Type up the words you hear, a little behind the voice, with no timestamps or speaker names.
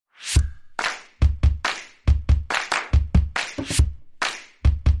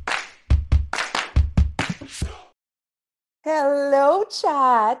Hello,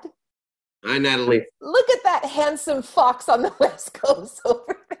 Chad. Hi, Natalie. Look at that handsome fox on the West Coast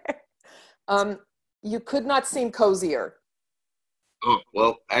over there. Um, you could not seem cozier. Oh,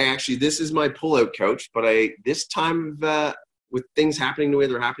 well, this is my pullout couch, but this time with things happening the way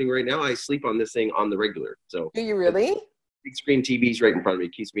they're happening right now, I sleep on this thing on the regular. So Do you the really? big screen TV's right in front of me.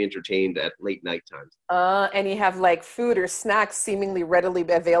 It keeps me entertained at late night times. And you have like food or snacks seemingly readily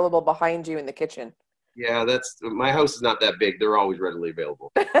available behind you in the kitchen. Yeah, that's my house is not that big. They're always readily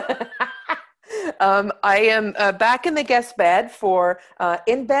available. I am back in the guest bed for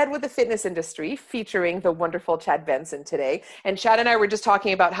In Bed with the Fitness Industry, featuring the wonderful Chad Benson today. And Chad and I were just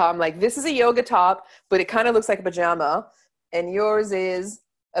talking about how I'm like, this is a yoga top, but it kind of looks like a pajama. And yours is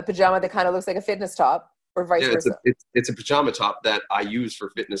a pajama that kind of looks like a fitness top, or vice Yeah, versa. it's a pajama top that I use for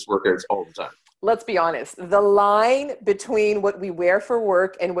fitness workouts all the time. Let's be honest. The line between what we wear for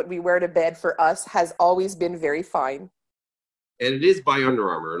work and what we wear to bed for us has always been very fine. And it is by Under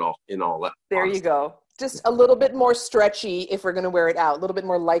Armour in all There you honesty. go. Just a little bit more stretchy if we're going to wear it out. A little bit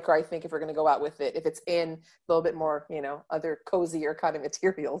more lycra, I think, if we're going to go out with it. If it's in, a little bit more, other cozier kind of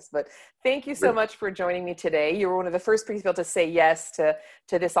materials. But thank you so Really. much for joining me today. You were one of the first people to say yes to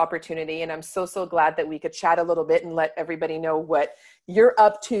this opportunity. And I'm so, so glad that we could chat a little bit and let everybody know what you're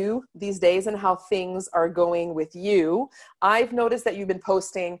up to these days and how things are going with you. I've noticed that you've been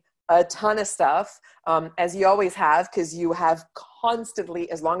posting a ton of stuff, as you always have, because you have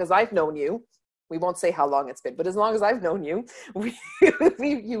constantly, as long as I've known you, we won't say how long it's been, but as long as I've known you,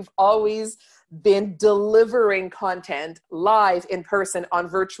 you've always been delivering content live, in person, on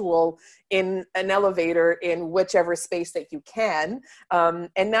virtual, in an elevator, in whichever space that you can.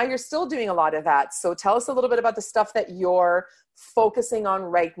 And now you're still doing a lot of that. So tell us a little bit about the stuff that you're focusing on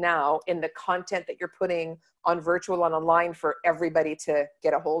right now in the content that you're putting on virtual and online for everybody to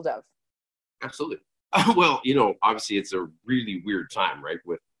get a hold of. Absolutely. Well, obviously it's a really weird time, right,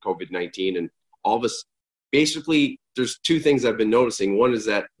 with COVID-19 and all of us. Basically, there's two things I've been noticing. One is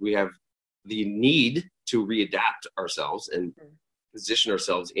that we have the need to readapt ourselves and position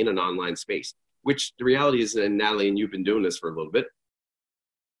ourselves in an online space, which the reality is, and Natalie, and you've been doing this for a little bit,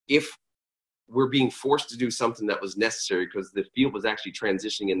 if we're being forced to do something that was necessary because the field was actually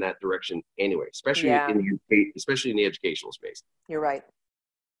transitioning in that direction anyway, especially Yeah, in especially in the educational space. you're right.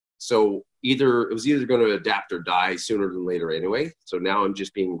 So it was either going to adapt or die sooner than later anyway. So now I'm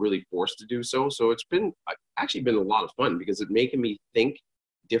just being really forced to do so. So it's been actually been a lot of fun because it's making me think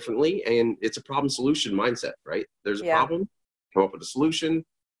differently, and it's a problem solution mindset, right? There's a Yeah. problem, come up with a solution,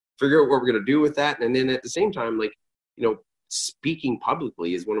 figure out what we're going to do with that. And then at the same time, speaking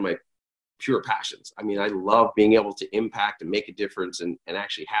publicly is one of my pure passions. I mean, I love being able to impact and make a difference and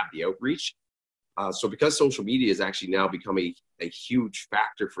actually have the outreach. So because social media has actually now become a huge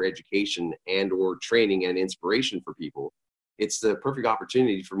factor for education and or training and inspiration for people, it's the perfect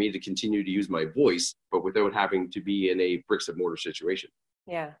opportunity for me to continue to use my voice, but without having to be in a bricks and mortar situation.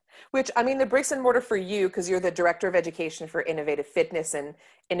 Yeah. Which, I mean, the bricks and mortar for you, because you're the director of education for Innovative Fitness and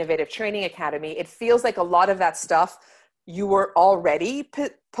Innovative Training Academy, it feels like a lot of that stuff you were already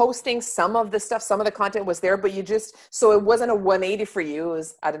posting. Some of the stuff, some of the content was there, but so it wasn't a 180 for you. It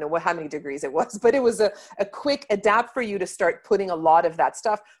was, I don't know how many degrees it was, but it was a quick adapt for you to start putting a lot of that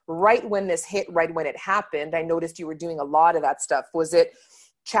stuff right when this hit, right when it happened. I noticed you were doing a lot of that stuff. Was it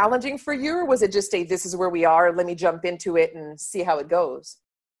challenging for you, or was it just this is where we are, let me jump into it and see how it goes?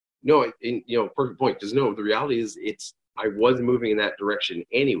 No, perfect point. Because no, the reality is I was moving in that direction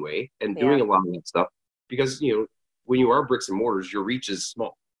anyway and doing Yeah. a lot of that stuff because, when you are bricks and mortars, your reach is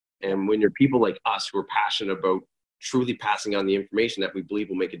small. Yeah. And when you're people like us who are passionate about truly passing on the information that we believe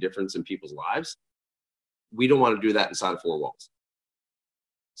will make a difference in people's lives, we don't want to do that inside of four walls.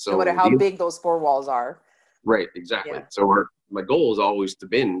 No matter So how big those four walls are. right, exactly. Yeah. So my goal has always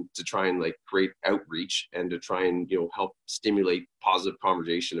been to try and create outreach and to try and help stimulate positive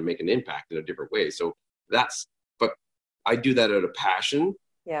conversation and make an impact in a different way. So but I do that out of passion.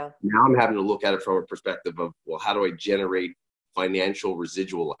 Yeah. Now I'm having to look at it from a perspective of, well, how do I generate financial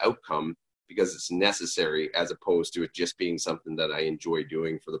residual outcome because it's necessary, as opposed to it just being something that I enjoy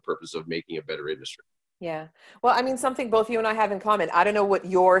doing for the purpose of making a better industry. Yeah. Well, I mean, something both you and I have in common. I don't know what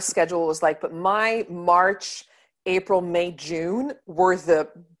your schedule was like, but my March, April, May, June were the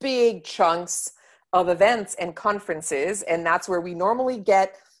big chunks of events and conferences. And that's where we normally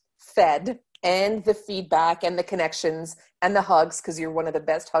get fed, and the feedback and the connections and the hugs, because you're one of the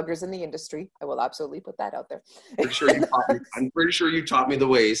best huggers in the industry. I will absolutely put that out there. I'm pretty sure you taught me the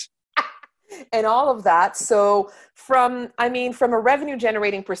ways. and all of that. So from a revenue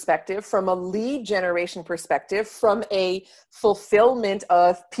generating perspective, from a lead generation perspective, from a fulfillment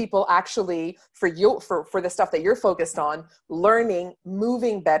of people actually for the stuff that you're focused on, learning,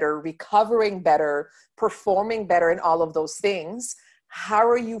 moving better, recovering better, performing better, and all of those things, how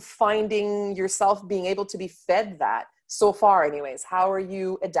are you finding yourself being able to be fed that so far anyways? How are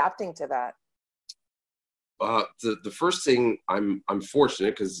you adapting to that? The first thing, I'm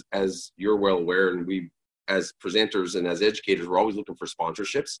fortunate because, as you're well aware, and we as presenters and as educators, we're always looking for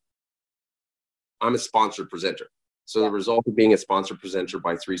sponsorships. I'm a sponsored presenter. So the result of being a sponsored presenter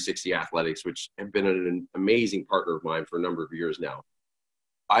by 360 Athletics, which have been an amazing partner of mine for a number of years now,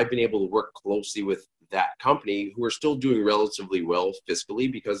 I've been able to work closely with that company, who are still doing relatively well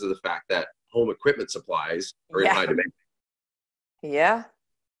fiscally because of the fact that home equipment supplies are in high demand. Yeah.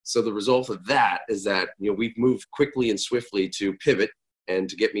 So the result of that is that, we've moved quickly and swiftly to pivot and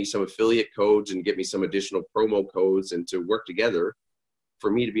to get me some affiliate codes and get me some additional promo codes and to work together for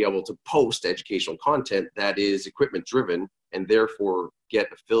me to be able to post educational content that is equipment driven and therefore get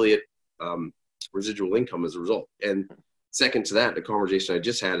affiliate residual income as a result. And second to that, the conversation I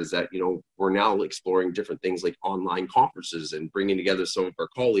just had is that, we're now exploring different things like online conferences and bringing together some of our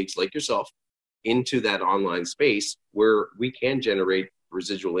colleagues like yourself into that online space where we can generate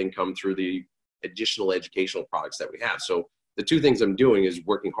residual income through the additional educational products that we have. So the two things I'm doing is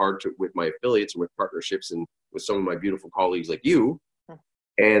working hard with my affiliates and with partnerships and with some of my beautiful colleagues like you.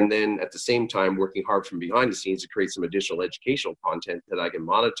 And then at the same time, working hard from behind the scenes to create some additional educational content that I can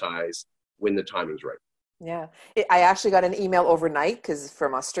monetize when the timing's right. Yeah. I actually got an email overnight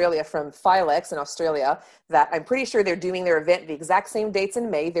from Australia, from Filex in Australia, that I'm pretty sure they're doing their event the exact same dates in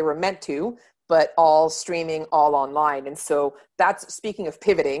May. They were meant to, but all streaming, all online. And so that's, speaking of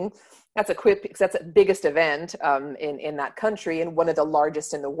pivoting, that's the biggest event in that country and one of the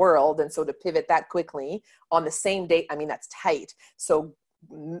largest in the world. And so to pivot that quickly on the same date, that's tight. So,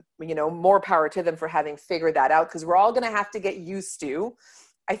 more power to them for having figured that out, because we're all going to have to get used to,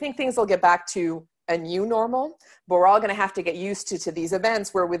 I think things will get back to a new normal, but we're all going to have to get used to these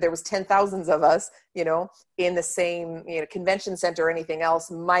events where there was 10,000s of us, in the same, convention center or anything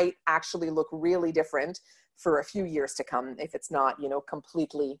else might actually look really different for a few years to come, if it's not,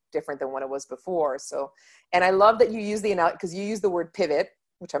 completely different than what it was before. So, and I love that you use because you use the word pivot,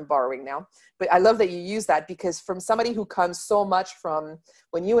 which I'm borrowing now, but I love that you use that, because from somebody who comes so much from,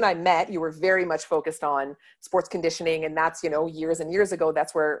 when you and I met, you were very much focused on sports conditioning, and that's, years and years ago,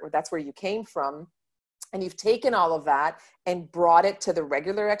 that's where you came from. And you've taken all of that and brought it to the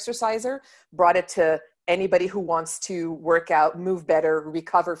regular exerciser, brought it to anybody who wants to work out, move better,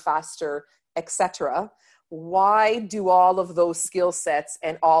 recover faster, etc. Why do all of those skill sets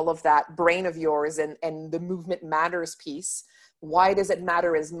and all of that brain of yours and the movement matters piece, why does it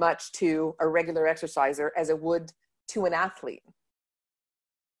matter as much to a regular exerciser as it would to an athlete?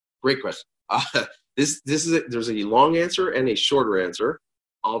 Great question. There's a long answer and a shorter answer.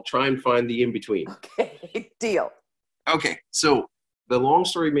 I'll try and find the in between. Okay, deal. Okay, so the long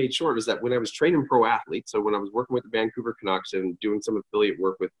story made short is that when I was training pro athletes, so when I was working with the Vancouver Canucks and doing some affiliate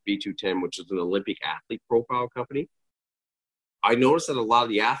work with V210, which is an Olympic athlete profile company, I noticed that a lot of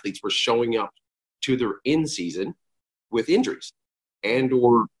the athletes were showing up to their in-season with injuries and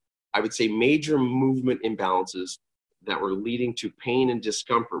or I would say major movement imbalances that were leading to pain and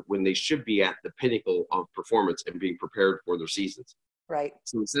discomfort when they should be at the pinnacle of performance and being prepared for their seasons. Right.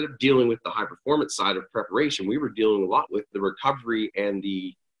 So instead of dealing with the high performance side of preparation, we were dealing a lot with the recovery and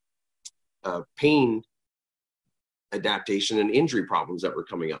the pain adaptation and injury problems that were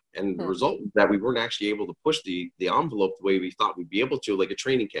coming up. And the result was that we weren't actually able to push the envelope the way we thought we'd be able to, like a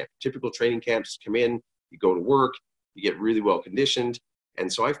training camp. Typical training camps come in, you go to work, you get really well conditioned.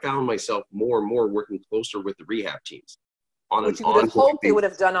 And so I found myself more and more working closer with the rehab teams. Which you would have hoped they would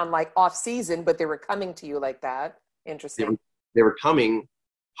have done on like off season, but they were coming to you like that. Interesting. They were coming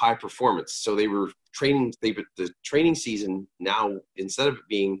high performance. So they were training, the training season now, instead of it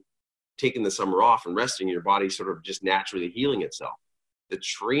being taking the summer off and resting, your body sort of just naturally healing itself. The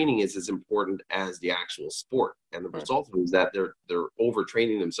training is as important as the actual sport. And the result of it is that they're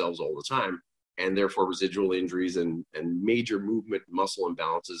overtraining themselves all the time, and therefore residual injuries and major movement muscle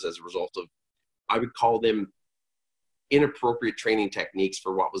imbalances as a result of, I would call them inappropriate training techniques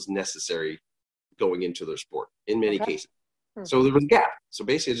for what was necessary going into their sport in many cases. So there was a gap. So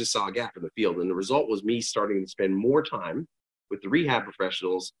basically I just saw a gap in the field. And the result was me starting to spend more time with the rehab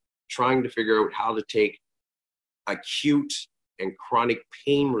professionals trying to figure out how to take acute and chronic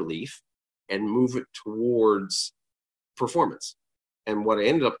pain relief and move it towards performance. And what I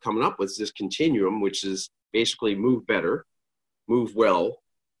ended up coming up with is this continuum, which is basically move better, move well,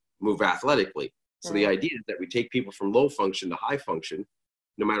 move athletically. So the idea is that we take people from low function to high function,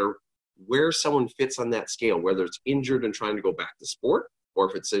 no matter where someone fits on that scale, whether it's injured and trying to go back to sport, or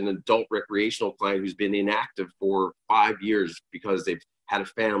if it's an adult recreational client who's been inactive for 5 years because they've had a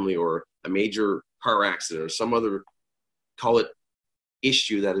family or a major car accident or some other, call it,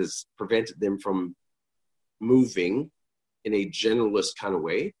 issue that has prevented them from moving in a generalist kind of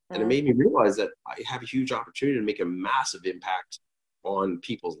way. And it made me realize that I have a huge opportunity to make a massive impact on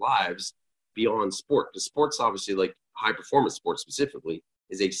people's lives beyond sport. Because sports, obviously, like high performance sports specifically,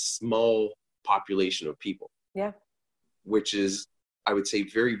 is a small population of people. Yeah. Which is, I would say,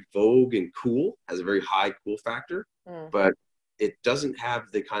 very vogue and cool, has a very high cool factor, but it doesn't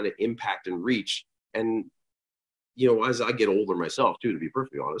have the kind of impact and reach. And, you know, as I get older myself too, to be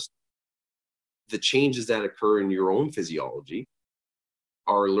perfectly honest, the changes that occur in your own physiology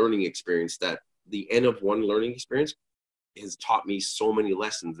are a learning experience that the N of one learning experience has taught me so many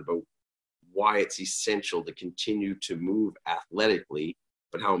lessons about why it's essential to continue to move athletically,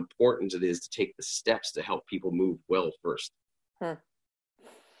 but how important it is to take the steps to help people move well first.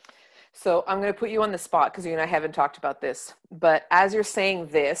 So I'm going to put you on the spot because you and I haven't talked about this, but as you're saying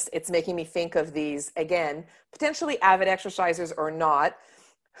this, it's making me think of these, again, potentially avid exercisers or not,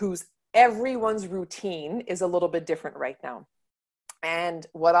 whose everyone's routine is a little bit different right now. And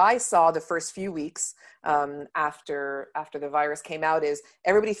what I saw the first few weeks after the virus came out is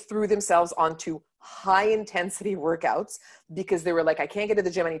everybody threw themselves onto high intensity workouts because they were like, I can't get to the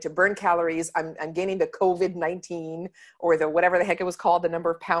gym. I need to burn calories. I'm gaining the COVID-19 or the whatever the heck it was called, the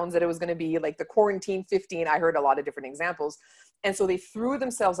number of pounds that it was going to be, like the quarantine 15. I heard a lot of different examples. And so they threw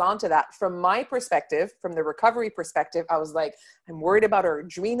themselves onto that. From my perspective, from the recovery perspective, I was like, I'm worried about our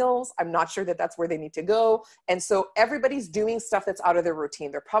adrenals. I'm not sure that that's where they need to go. And so everybody's doing stuff that's out of their routine.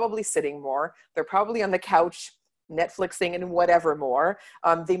 They're probably sitting more. They're probably on the couch, Netflixing and whatever more.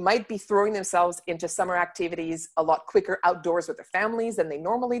 They might be throwing themselves into summer activities a lot quicker outdoors with their families than they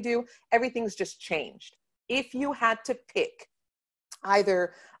normally do. Everything's just changed. If you had to pick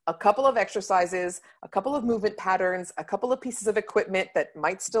either a couple of exercises, a couple of movement patterns, a couple of pieces of equipment that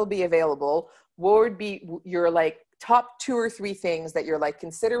might still be available, what would be your like top 2 or 3 things that you're like,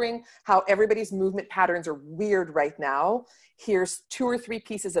 considering how everybody's movement patterns are weird right now? Here's 2 or 3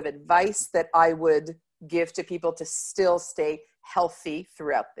 pieces of advice that I would give to people to still stay healthy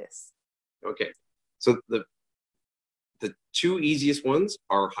throughout this. Okay. So the 2 easiest ones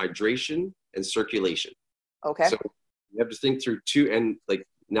are hydration and circulation. Okay. So you have to think through 2, and like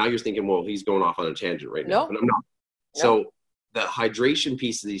now you're thinking, well, he's going off on a tangent right now, but I'm not. No. So the hydration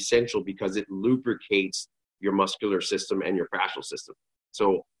piece is essential because it lubricates your muscular system and your fascial system.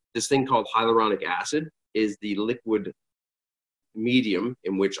 So this thing called hyaluronic acid is the liquid medium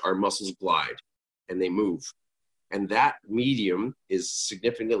in which our muscles glide and they move. And that medium is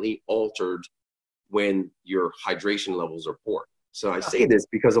significantly altered when your hydration levels are poor. So I say this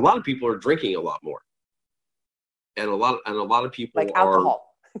because a lot of people are drinking a lot more. And a lot of people like alcohol.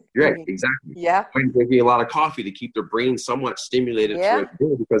 Right, exactly. Yeah. And drinking a lot of coffee to keep their brain somewhat stimulated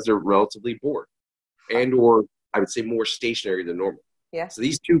because they're relatively bored. And or I would say more stationary than normal. Yeah. So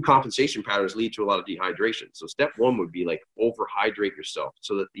these 2 compensation patterns lead to a lot of dehydration. So step 1 would be like overhydrate yourself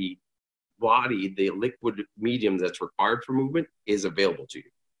so that the body, the liquid medium that's required for movement is available to you.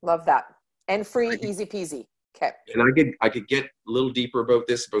 Love that. And free, easy peasy. Okay. And I could get a little deeper about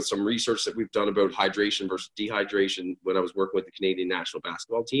this, about some research that we've done about hydration versus dehydration when I was working with the Canadian national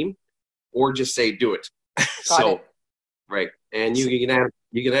basketball team, or just say, do it. Got it. Right. And you can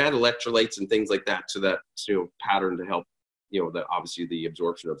add electrolytes and things like that to that, pattern to help, that obviously the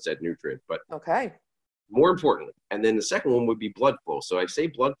absorption of said nutrient, but okay. More importantly, and then the second one would be blood flow. So I say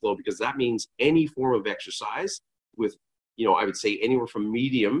blood flow because that means any form of exercise with, I would say anywhere from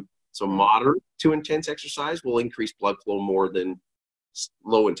medium, so moderate to intense exercise will increase blood flow more than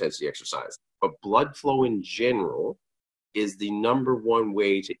low intensity exercise. But blood flow in general is the number 1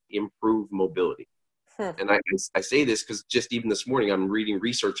 way to improve mobility. And I say this because just even this morning, I'm reading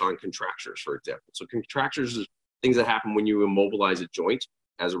research on contractures, for example. So contractures are things that happen when you immobilize a joint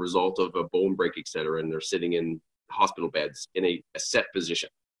as a result of a bone break, et cetera, and they're sitting in hospital beds in a set position.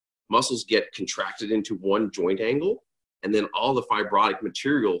 Muscles get contracted into one joint angle, and then all the fibrotic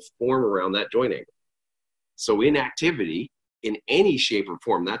material form around that joint angle. So inactivity in any shape or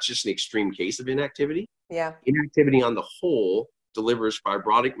form, that's just an extreme case of inactivity. Yeah. Inactivity on the whole delivers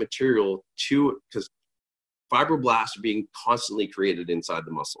fibrotic material because fibroblasts are being constantly created inside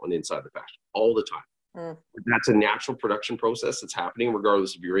the muscle and inside the fascia all the time. That's a natural production process that's happening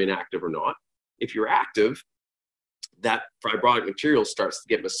regardless if you're inactive or not. If you're active, that fibrotic material starts to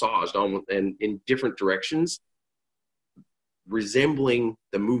get massaged and in different directions. resembling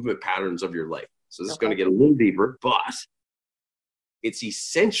the movement patterns of your life. So this is going to Okay. get a little deeper, but it's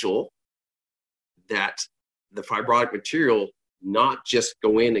essential that the fibrotic material not just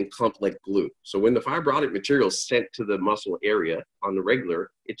go in and clump like glue. So when the fibrotic material is sent to the muscle area on the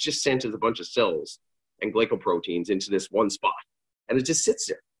regular, it's just sent as a bunch of cells and glycoproteins into this one spot. And it just sits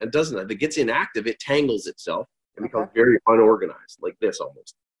there and doesn't. If it gets inactive, it tangles itself and becomes Okay. very unorganized, like this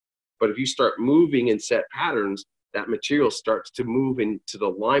almost. But if you start moving in set patterns, that material starts to move into the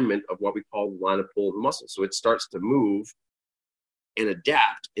alignment of what we call the line of pull of the muscle. So it starts to move and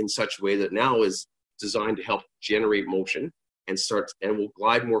adapt in such a way that now is designed to help generate motion and will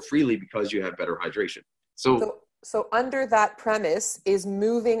glide more freely because you have better hydration. So under that premise, is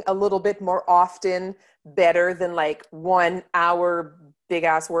moving a little bit more often better than like 1 hour big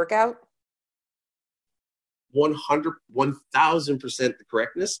ass workout? 1000% the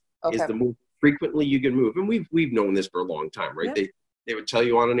correctness is Okay. the more frequently you can move. And we've known this for a long time, right? Yeah. They would tell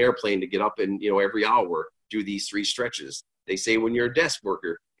you on an airplane to get up and, every hour do these 3 stretches. They say when you're a desk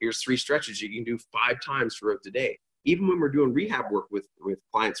worker, here's 3 stretches you can do 5 times throughout the day. Even when we're doing rehab work with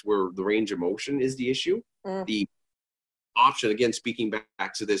clients where the range of motion is the issue, the option, again, speaking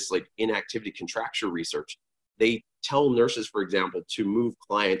back to this like inactivity contracture research, they tell nurses, for example, to move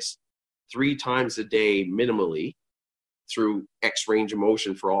clients 3 times a day minimally through X range of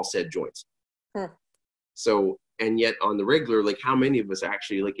motion for all said joints. So, and yet on the regular, like how many of us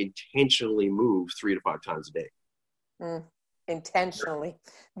actually like intentionally move 3 to 5 times a day? Intentionally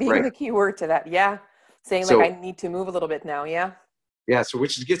being Right. the key word to that. Yeah. Saying So, like, I need to move a little bit now. Yeah. yeah, so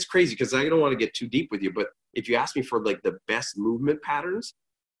which gets crazy because I don't want to get too deep with you, but if you ask me for like the best movement patterns,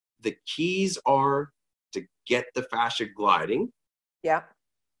 the keys are to get the fascia gliding, Yeah.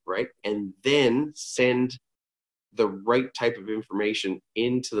 right? And then send the right type of information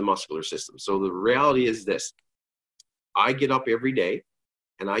into the muscular system. So the reality is this: I get up every day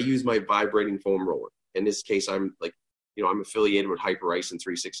and I use my vibrating foam roller. In this case, I'm like, I'm affiliated with Hyperice and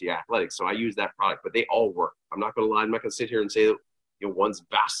 360 Athletics. So I use that product, but they all work. I'm not going to lie. I'm not going to sit here and say that, one's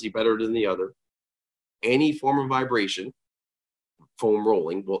vastly better than the other. Any form of vibration, foam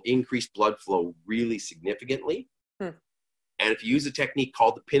rolling, will increase blood flow really significantly. And if you use a technique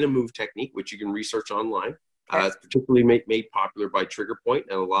called the pin and move technique, which you can research online, it's particularly made popular by Trigger Point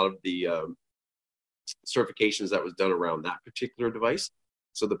and a lot of the certifications that was done around that particular device.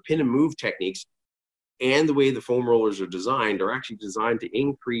 So the pin and move techniques and the way the foam rollers are designed are actually designed to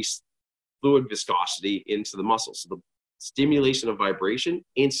increase fluid viscosity into the muscle. So the stimulation of vibration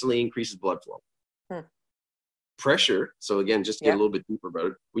instantly increases blood flow. Pressure, so again, just to get a little bit deeper about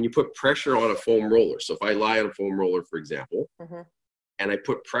it, when you put pressure on a foam roller, so if I lie on a foam roller, for example, and I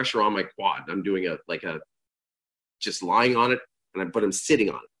put pressure on my quad, I'm doing just lying on it, but I'm sitting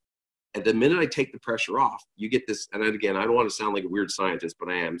on it. And the minute I take the pressure off, you get this, and again, I don't want to sound like a weird scientist, but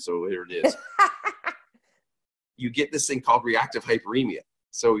I am, so here it is. You get this thing called reactive hyperemia.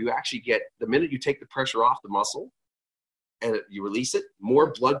 So you actually get, the minute you take the pressure off the muscle and you release it,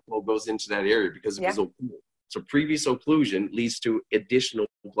 more blood flow goes into that area because it was occluded. So previous occlusion leads to additional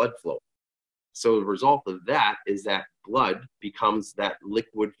blood flow. So the result of that is that blood becomes that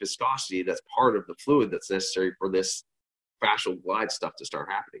liquid viscosity that's part of the fluid that's necessary for this fascial glide stuff to start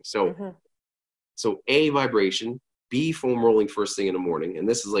happening. So A, vibration, B, foam rolling first thing in the morning. And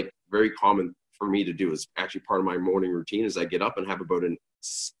this is like very common for me to do. Is actually part of my morning routine is I get up and have about a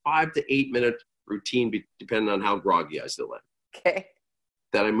 5 to 8 minute routine, depending on how groggy I still am. Okay.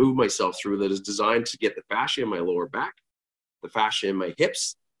 That I move myself through that is designed to get the fascia in my lower back, the fascia in my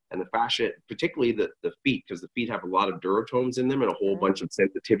hips, and the fascia, particularly the feet, because the feet have a lot of durotomes in them and a whole bunch of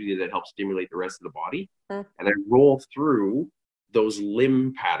sensitivity that helps stimulate the rest of the body. And I roll through those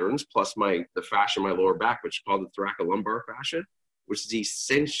limb patterns plus the fascia in my lower back, which is called the thoracolumbar fascia, which is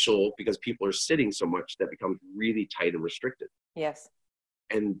essential because people are sitting so much that becomes really tight and restricted. Yes.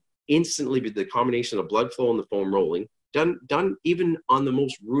 And instantly, the combination of blood flow and the foam rolling, done even on the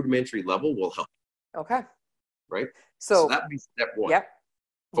most rudimentary level, will help. Okay. Right? So that would be step 1. Yep.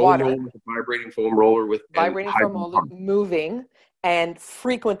 Foam roller with a vibrating foam roller with vibrating foam roller, moving, and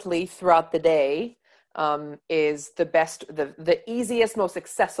frequently throughout the day is the best, the easiest, most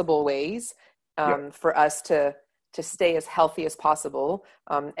accessible ways for us to stay as healthy as possible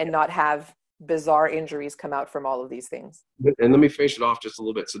and not have bizarre injuries come out from all of these things. And let me finish it off just a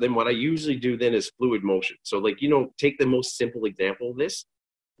little bit. So then what I usually do then is fluid motion. So like, take the most simple example of this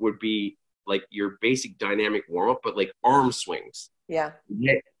would be like your basic dynamic warm-up, but like arm swings. Yeah.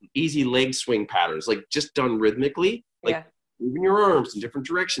 Easy leg swing patterns, like just done rhythmically, like moving your arms in different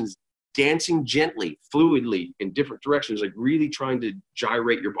directions, dancing gently, fluidly in different directions, like really trying to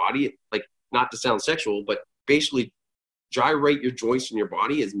gyrate your body, like not to sound sexual, but basically gyrate your joints in your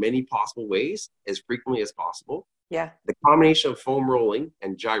body as many possible ways, as frequently as possible. Yeah. The combination of foam rolling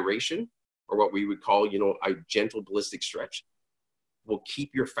and gyration, or what we would call, a gentle ballistic stretch, will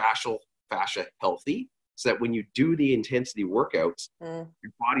keep your fascia healthy, so that when you do the intensity workouts,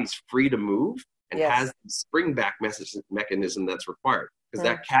 your body's free to move and has the spring back mechanism that's required. Because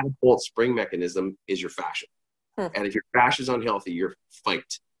that catapult spring mechanism is your fascia. And if your fascia is unhealthy, you're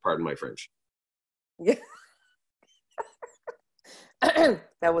fight. Pardon my French. Yeah.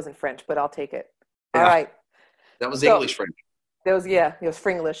 That wasn't French, but I'll take it. All right. That was English French. It was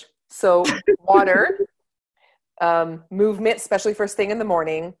Fringlish. So water, movement, especially first thing in the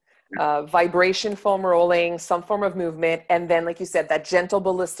morning, vibration, foam rolling, some form of movement, and then, like you said, that gentle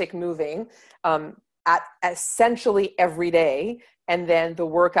ballistic moving at essentially every day, and then the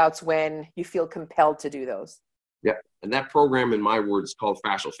workouts when you feel compelled to do those. Yeah, and that program, in my words, is called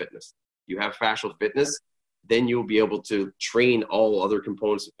fascial fitness. You have fascial fitness, then you'll be able to train all other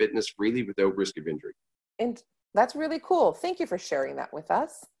components of fitness freely without risk of injury. And that's really cool. Thank you for sharing that with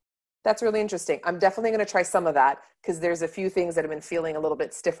us. That's really interesting. I'm definitely going to try some of that, because there's a few things that have been feeling a little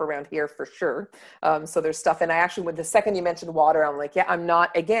bit stiff around here for sure. So there's stuff. And I actually, with the second you mentioned water, I'm like, I'm not,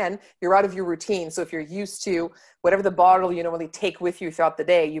 again, you're out of your routine. So if you're used to whatever the bottle you normally take with you throughout the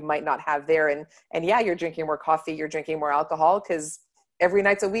day, you might not have there. And you're drinking more coffee, you're drinking more alcohol, because every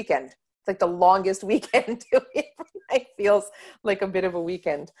night's a weekend. It's like the longest weekend. Every night feels like a bit of a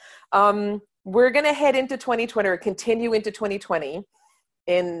weekend. We're going to head into 2020, or continue into 2020.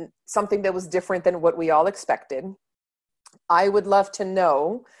 In something that was different than what we all expected. I would love to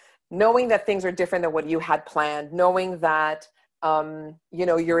know, knowing that things are different than what you had planned, knowing that,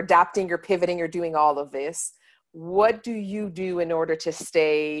 you're adapting, you're pivoting, you're doing all of this. What do you do in order to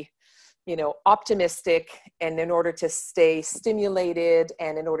stay, optimistic, and in order to stay stimulated,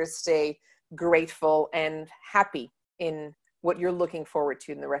 and in order to stay grateful and happy in what you're looking forward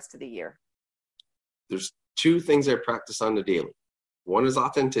to in the rest of the year? There's two things I practice on the daily. One is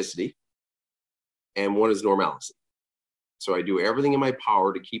authenticity, and one is normalcy. So I do everything in my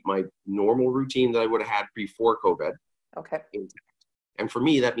power to keep my normal routine that I would have had before COVID. Okay. Intact. And for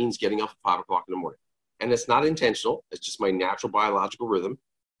me, that means getting up at 5 o'clock in the morning. And it's not intentional. It's just my natural biological rhythm.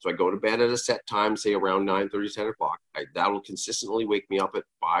 So I go to bed at a set time, say around 9:30, 10 o'clock. That will consistently wake me up at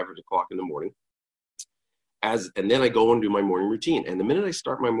 5 or 6 o'clock in the morning. And then I go and do my morning routine. And the minute I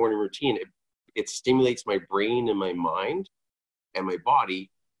start my morning routine, it stimulates my brain and my mind and my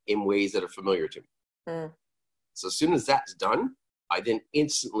body in ways that are familiar to me. So as soon as that's done, I then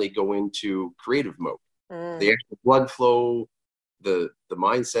instantly go into creative mode. The extra blood flow, the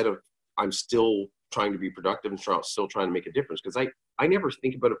mindset of I'm still trying to be productive and still trying to make a difference. Because I never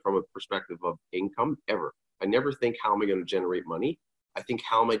think about it from a perspective of income, ever. I never think, how am I going to generate money? I think,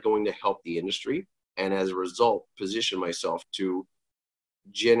 how am I going to help the industry? And as a result, position myself to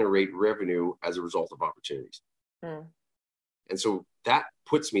generate revenue as a result of opportunities. And so that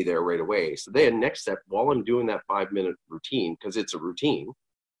puts me there right away. So then next step, while I'm doing that 5-minute routine, because it's a routine,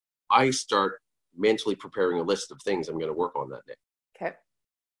 I start mentally preparing a list of things I'm going to work on that day. Okay.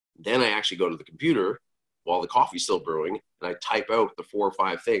 Then I actually go to the computer while the coffee's still brewing, and I type out the 4 or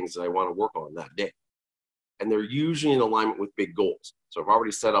 5 things that I want to work on that day. And they're usually in alignment with big goals. So I've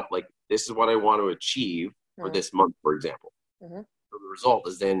already set up, like, this is what I want to achieve for this month, for example. So the result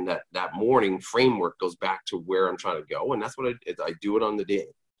is then that morning framework goes back to where I'm trying to go. And that's what I do it on the day.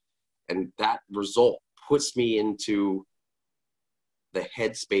 And that result puts me into the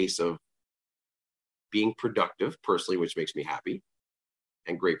headspace of being productive personally, which makes me happy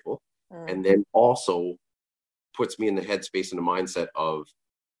and grateful. And then also puts me in the headspace and the mindset of,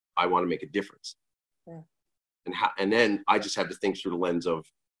 I want to make a difference. And then I just have to think through the lens of,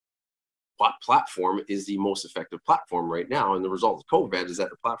 what platform is the most effective platform right now? And the result of COVID is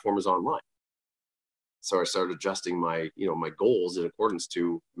that the platform is online. So I started adjusting my goals in accordance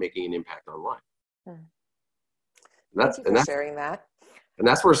to making an impact online. Thank you for sharing that. And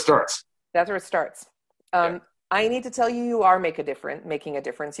that's where it starts. That's where it starts. I need to tell you, you are making a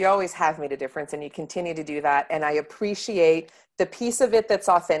difference. You always have made a difference, and you continue to do that. And I appreciate the piece of it that's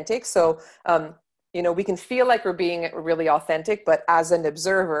authentic. So, we can feel like we're being really authentic, but as an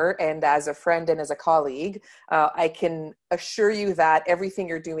observer and as a friend and as a colleague, I can assure you that everything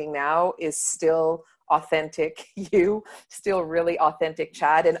you're doing now is still authentic you, still really authentic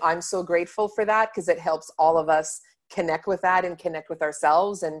Chad. And I'm so grateful for that, because it helps all of us connect with that and connect with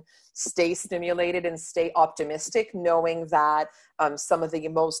ourselves. And stay stimulated and stay optimistic, knowing that some of the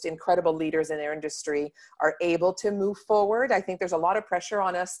most incredible leaders in their industry are able to move forward. I think there's a lot of pressure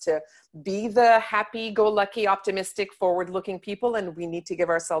on us to be the happy-go-lucky, optimistic, forward-looking people, and we need to give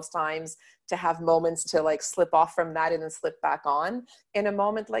ourselves times to have moments to like slip off from that and then slip back on in a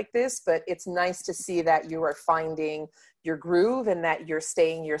moment like this. But it's nice to see that you are finding your groove and that you're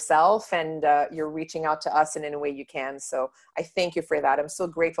staying yourself, and you're reaching out to us in any way you can. So I thank you for that. I'm so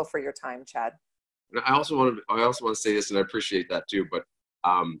grateful for your time, Chad. I also want to say this, and I appreciate that too. But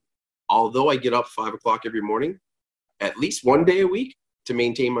although I get up 5 o'clock every morning, at least one day a week to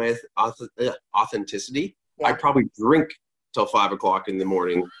maintain my authenticity, yeah. I probably drink till 5 o'clock in the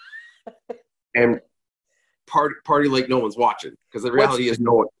morning and party like no one's watching, because the reality is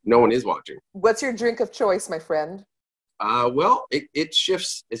no one is watching. What's your drink of choice, my friend? Well, it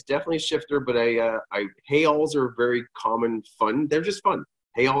shifts. It's definitely a shifter, but hay-alls are very common fun. They're just fun.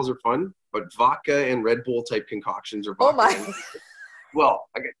 Hay-alls are fun, but vodka and Red Bull type concoctions are vodka. Oh my. Well,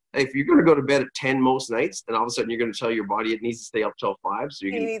 if you're going to go to bed at 10 most nights, then all of a sudden you're going to tell your body it needs to stay up till 5. So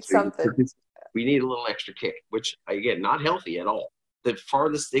you need something. We need a little extra kick, which again, not healthy at all. The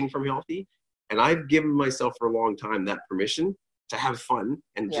farthest thing from healthy. And I've given myself for a long time that permission to have fun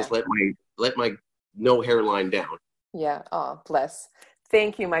and just let my no hairline down. Yeah. Oh, bless.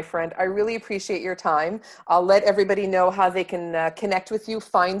 Thank you, my friend. I really appreciate your time. I'll let everybody know how they can connect with you,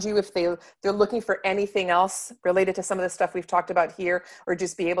 find you if they're looking for anything else related to some of the stuff we've talked about here, or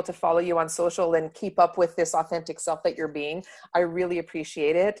just be able to follow you on social and keep up with this authentic self that you're being. I really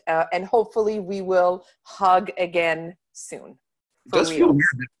appreciate it. And hopefully we will hug again soon. It does feel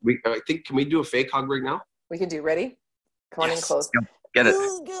weird. I think, can we do a fake hug right now? We can do. Ready? Come on in close. Get it.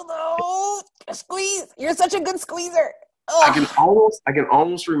 Squeeze. You're such a good squeezer. I can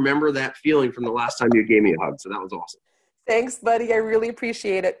almost remember that feeling from the last time you gave me a hug. So that was awesome. Thanks, buddy. I really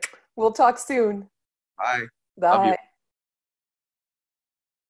appreciate it. We'll talk soon. Bye. Bye.